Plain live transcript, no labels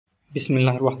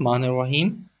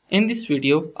Bismillahirrahmanirrahim. In this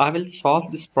video, I will solve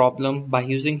this problem by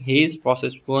using Hayes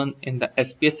process 1 in the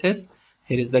SPSS.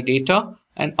 Here is the data,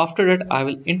 and after that I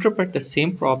will interpret the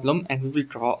same problem and we will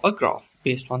draw a graph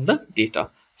based on the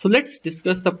data. So let's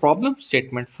discuss the problem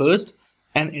statement first.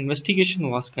 An investigation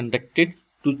was conducted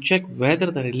to check whether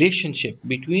the relationship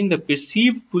between the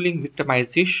perceived bullying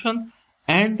victimization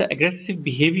and the aggressive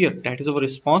behavior, that is our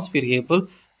response variable,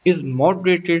 is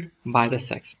moderated by the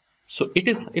sex. So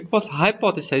it was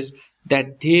hypothesized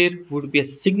that there would be a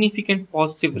significant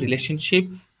positive relationship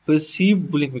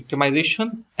perceived bullying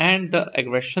victimization and the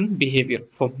aggression behavior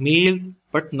for males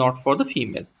but not for the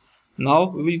female. Now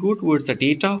we will go towards the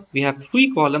data. We have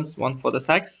three columns, one for the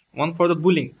sex, one for the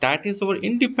bullying, that is our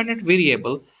independent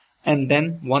variable, and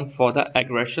then one for the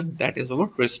aggression, that is our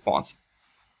response.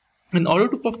 In order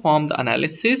to perform the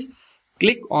analysis,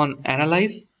 click on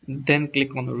Analyze, then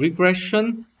click on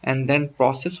Regression, and then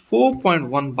Process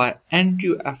 4.1 by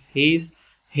Andrew F. Hayes.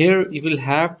 Here you will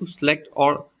have to select,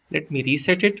 or let me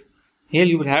reset it. Here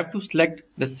you will have to select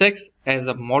the sex as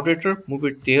a moderator, move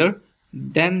it there.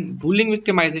 Then bullying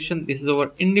victimization, this is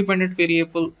our independent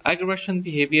variable. Aggression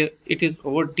behavior, it is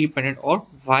our dependent or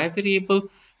Y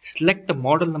variable. Select the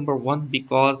model number 1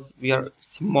 because we are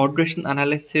moderation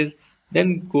analysis.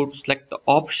 Then go to select the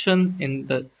option in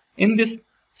this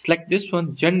select this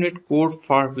one, generate code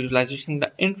for visualization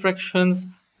the interactions.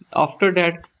 After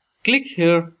that, click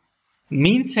here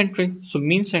mean centering, so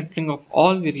mean centering of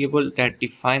all variables that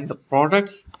define the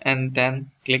products, and then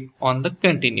click on the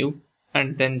continue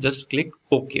and then just click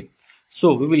OK.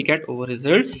 So we will get our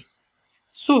results.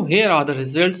 So here are the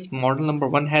results. Model number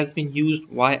 1 has been used,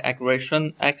 Y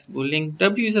aggression, X bullying,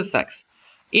 W is a sex.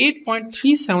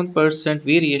 8.37%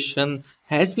 variation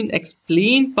has been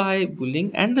explained by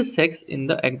bullying and the sex in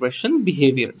the aggression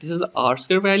behavior. This is the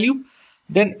R-square value.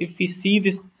 Then if we see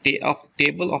this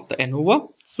table of the ANOVA,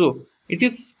 so it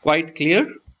is quite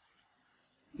clear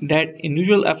that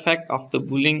individual effect of the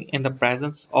bullying in the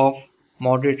presence of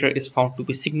moderator is found to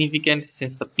be significant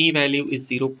since the p-value is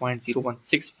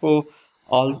 0.0164.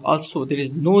 Also, there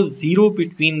is no zero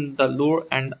between the lower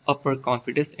and upper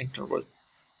confidence interval.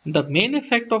 The main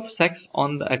effect of sex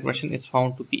on the aggression is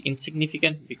found to be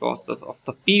insignificant because of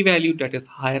the p-value that is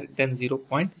higher than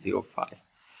 0.05.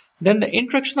 Then the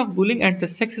interaction of bullying and the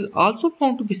sex is also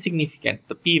found to be significant.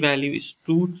 The p-value is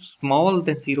too small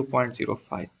than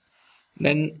 0.05.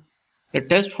 Then the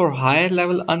test for higher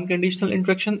level unconditional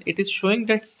interaction, it is showing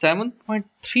that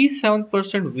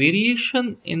 7.37%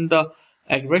 variation in the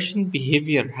aggression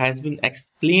behavior has been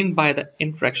explained by the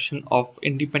interaction of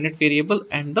independent variable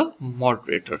and the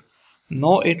moderator.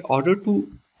 Now in order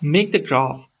to make the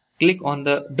graph,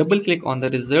 double click on the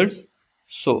results.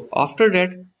 So after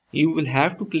that you will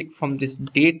have to click from this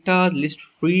data list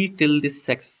free till this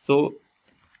sex. So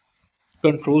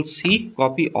Control C,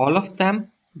 copy all of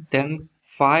them, then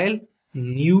file,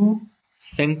 new,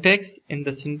 syntax. In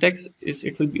the syntax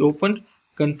it will be opened.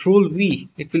 Control V,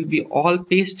 it will be all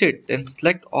pasted, then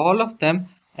select all of them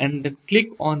and then click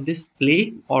on this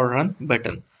play or run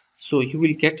button. So you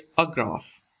will get a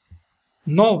graph.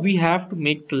 Now we have to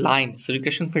make the lines,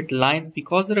 regression fit lines,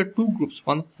 because there are two groups,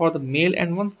 one for the male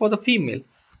and one for the female.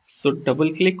 So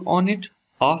double click on it.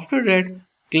 After that,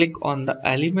 click on the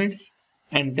elements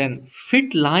and then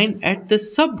fit line at the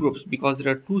subgroups because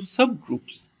there are two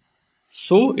subgroups.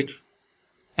 So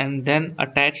and then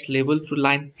attach label to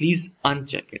line, please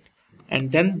uncheck it and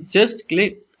then just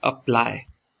click apply.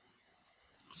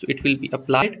 So it will be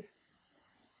applied,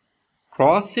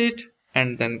 cross it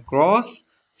and then cross.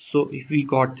 So if we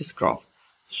got this graph,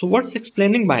 so what's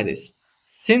explaining by this?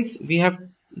 Since we have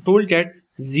told that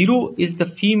 0 is the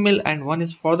female and 1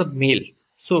 is for the male,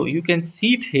 so you can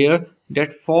see it here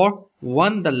that for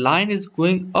 1 the line is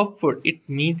going upward. It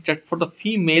means that for the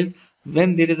females,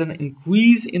 when there is an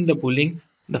increase in the bullying,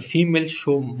 the females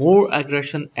show more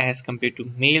aggression as compared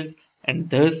to males, and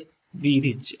thus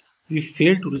we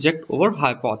fail to reject our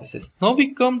hypothesis. Now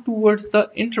we come towards the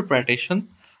interpretation.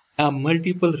 A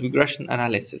multiple regression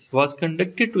analysis was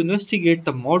conducted to investigate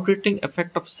the moderating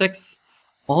effect of sex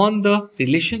on the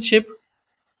relationship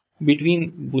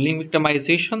between bullying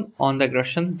victimization on the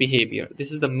aggression behavior.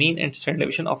 This is the mean and standard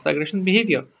deviation of the aggression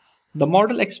behavior. The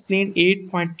model explained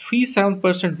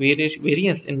 8.37%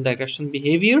 variance in the aggression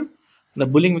behavior. The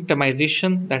bullying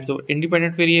victimization, that's our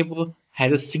independent variable,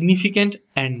 has a significant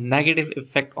and negative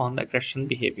effect on the aggression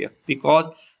behavior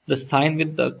because the sign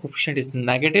with the coefficient is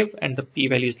negative and the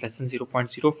p-value is less than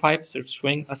 0.05, so it's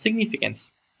showing a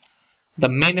significance. The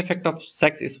main effect of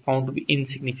sex is found to be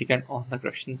insignificant on the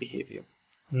aggression behavior.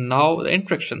 Now the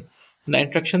interaction. The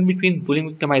interaction between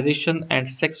bullying victimization and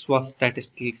sex was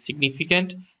statistically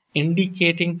significant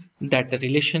indicating that the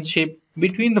relationship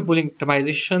between the bullying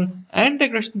victimization and the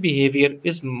aggression behavior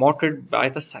is motivated by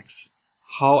the sex.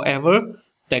 However,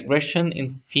 the aggression in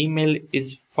female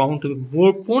is found to be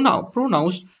more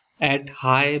pronounced at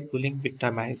high bullying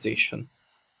victimization,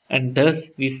 and thus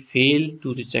we fail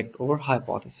to reject our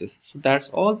hypothesis. So that's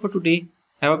all for today.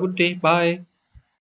 Have a good day. Bye.